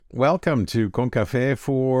Welcome to Concafe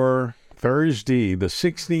for Thursday, the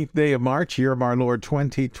 16th day of March, year of our Lord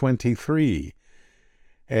 2023.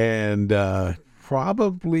 And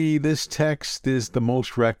probably this text is the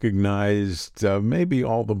most recognized, maybe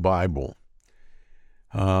all the Bible.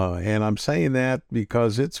 And I'm saying that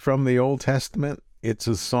because it's from the Old Testament. It's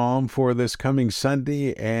a psalm for this coming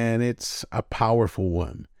Sunday, and it's a powerful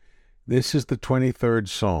one. This is the 23rd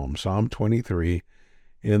Psalm, Psalm 23,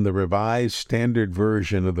 in the Revised Standard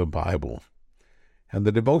Version of the Bible. And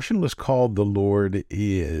the devotional is called The Lord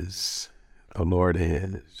Is. The Lord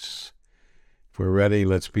Is. If we're ready,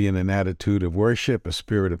 let's be in an attitude of worship, a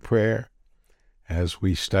spirit of prayer, as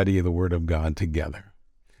we study the Word of God together.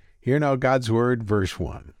 Hear now God's Word, verse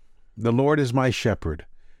 1. The Lord is my shepherd,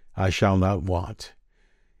 I shall not want.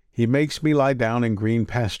 He makes me lie down in green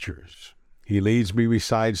pastures. He leads me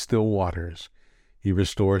beside still waters. He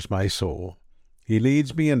restores my soul. He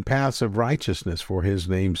leads me in paths of righteousness for his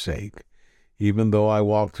name's sake. Even though I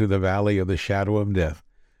walk through the valley of the shadow of death,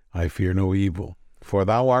 I fear no evil. For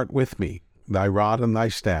thou art with me, thy rod and thy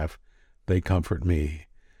staff, they comfort me.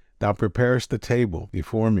 Thou preparest the table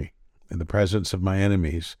before me in the presence of my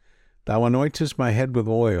enemies. Thou anointest my head with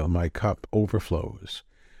oil, my cup overflows.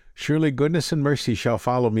 Surely goodness and mercy shall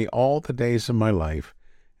follow me all the days of my life,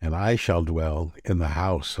 and I shall dwell in the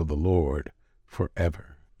house of the Lord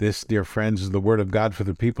forever. This, dear friends, is the word of God for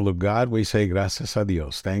the people of God. We say, gracias a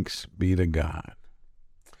Dios. Thanks be to God.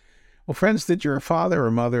 Well, friends, did your father or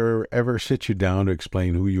mother ever sit you down to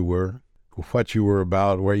explain who you were, what you were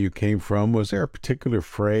about, where you came from? Was there a particular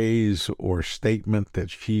phrase or statement that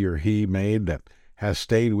she or he made that has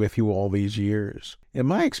stayed with you all these years? In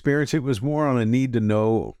my experience, it was more on a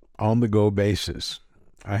need-to-know, on-the-go basis.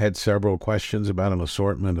 I had several questions about an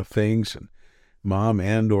assortment of things, and Mom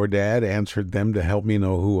and or Dad answered them to help me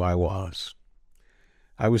know who I was.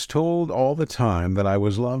 I was told all the time that I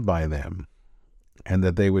was loved by them and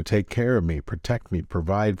that they would take care of me, protect me,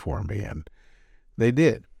 provide for me, and they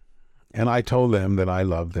did. And I told them that I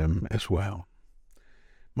loved them as well.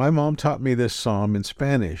 My mom taught me this psalm in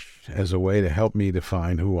Spanish as a way to help me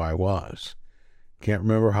define who I was. Can't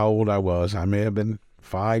remember how old I was. I may have been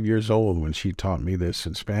 5 years old when she taught me this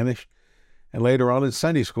in Spanish. And later on in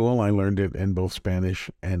Sunday school, I learned it in both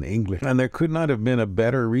Spanish and English. And there could not have been a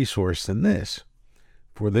better resource than this,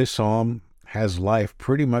 for this psalm has life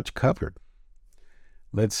pretty much covered.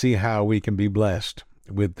 Let's see how we can be blessed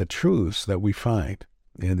with the truths that we find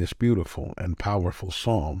in this beautiful and powerful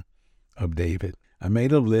psalm of David. I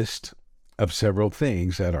made a list of several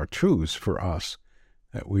things that are truths for us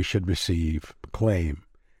that we should receive, claim,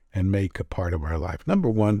 and make a part of our life. Number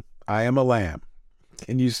one, I am a lamb.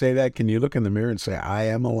 Can you say that? Can you look in the mirror and say, I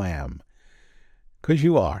am a lamb? Because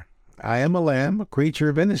you are. I am a lamb, a creature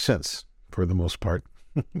of innocence, for the most part,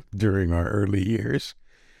 during our early years.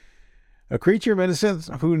 A creature of innocence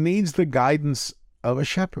who needs the guidance of a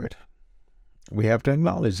shepherd. We have to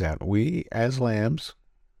acknowledge that. We, as lambs,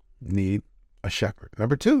 need a shepherd.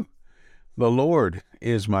 Number two, the Lord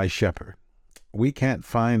is my shepherd. We can't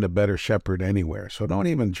find a better shepherd anywhere, so don't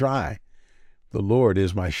even try. The Lord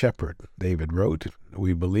is my shepherd, David wrote.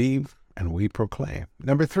 We believe and we proclaim.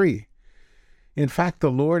 Number three, in fact, the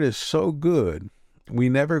Lord is so good, we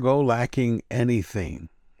never go lacking anything.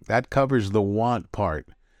 That covers the want part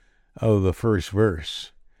of the first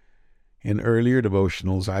verse. In earlier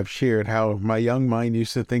devotionals, I've shared how my young mind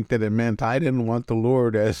used to think that it meant I didn't want the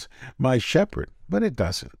Lord as my shepherd, but it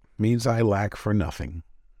doesn't. It means I lack for nothing.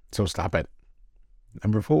 So stop it.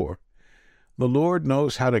 Number four, the Lord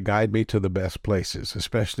knows how to guide me to the best places,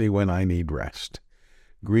 especially when I need rest.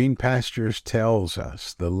 Green pastures tells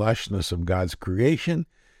us the lushness of God's creation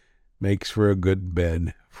makes for a good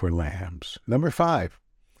bed for lambs. Number five,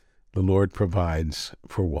 the Lord provides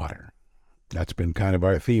for water. That's been kind of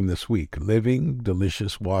our theme this week, living,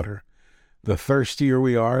 delicious water. The thirstier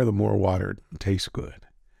we are, the more water tastes good.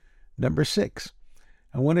 Number six,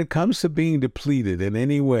 and when it comes to being depleted in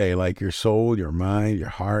any way, like your soul, your mind, your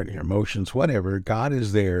heart, your emotions, whatever, God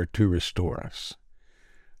is there to restore us.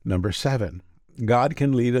 Number seven, God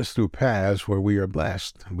can lead us through paths where we are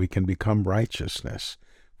blessed. We can become righteousness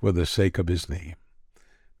for the sake of his name.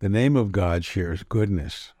 The name of God shares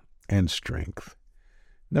goodness and strength.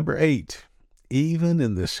 Number eight, even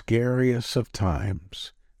in the scariest of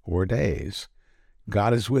times or days,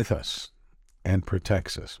 God is with us and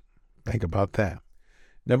protects us. Think about that.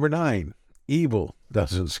 Number nine, evil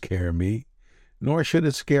doesn't scare me, nor should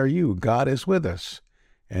it scare you. God is with us,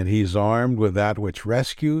 and he's armed with that which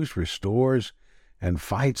rescues, restores, and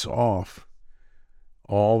fights off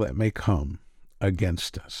all that may come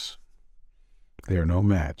against us. They are no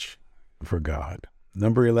match for God.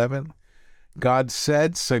 Number 11, God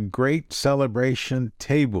sets a great celebration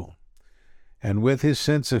table, and with his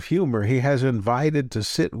sense of humor, he has invited to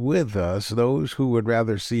sit with us those who would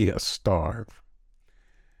rather see us starve.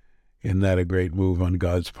 Isn't that a great move on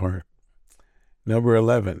God's part? Number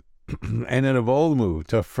 11, and in a bold move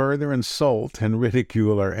to further insult and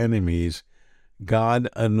ridicule our enemies, God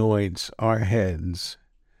anoints our heads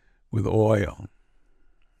with oil.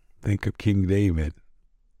 Think of King David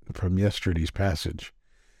from yesterday's passage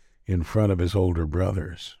in front of his older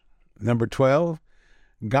brothers. Number 12,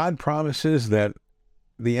 God promises that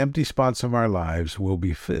the empty spots of our lives will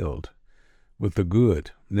be filled with the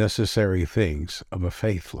good, necessary things of a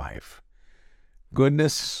faith life.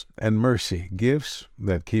 Goodness and mercy, gifts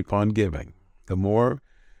that keep on giving. The more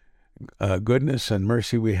goodness and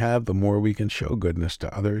mercy we have, the more we can show goodness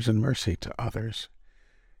to others and mercy to others.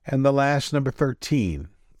 And the last, number 13,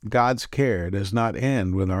 God's care does not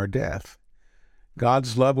end with our death.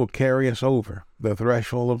 God's love will carry us over the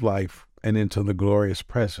threshold of life and into the glorious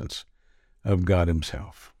presence of God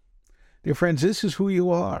himself. Dear friends, this is who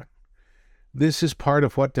you are. This is part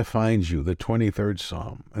of what defines you, the 23rd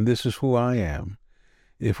Psalm, and this is who I am.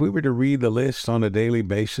 If we were to read the list on a daily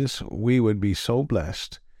basis, we would be so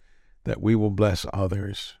blessed that we will bless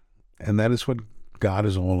others. And that is what God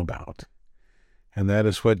is all about. And that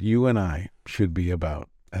is what you and I should be about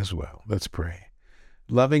as well. Let's pray.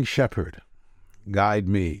 Loving Shepherd, guide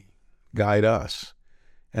me, guide us,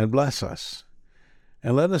 and bless us.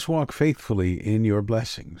 And let us walk faithfully in your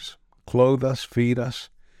blessings. Clothe us, feed us,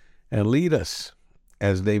 and lead us,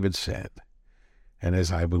 as David said, and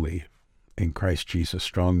as I believe. In Christ Jesus'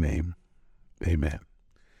 strong name, amen.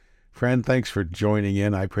 Friend, thanks for joining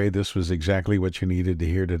in. I pray this was exactly what you needed to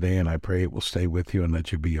hear today, and I pray it will stay with you and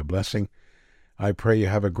let you be a blessing. I pray you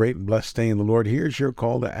have a great and blessed day in the Lord. Here's your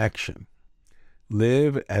call to action.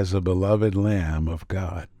 Live as a beloved Lamb of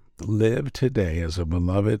God. Live today as a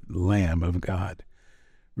beloved Lamb of God.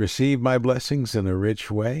 Receive my blessings in a rich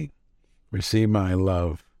way. Receive my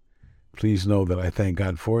love. Please know that I thank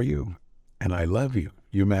God for you, and I love you.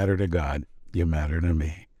 You matter to God. You matter to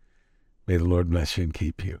me. May the Lord bless you and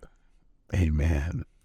keep you. Amen.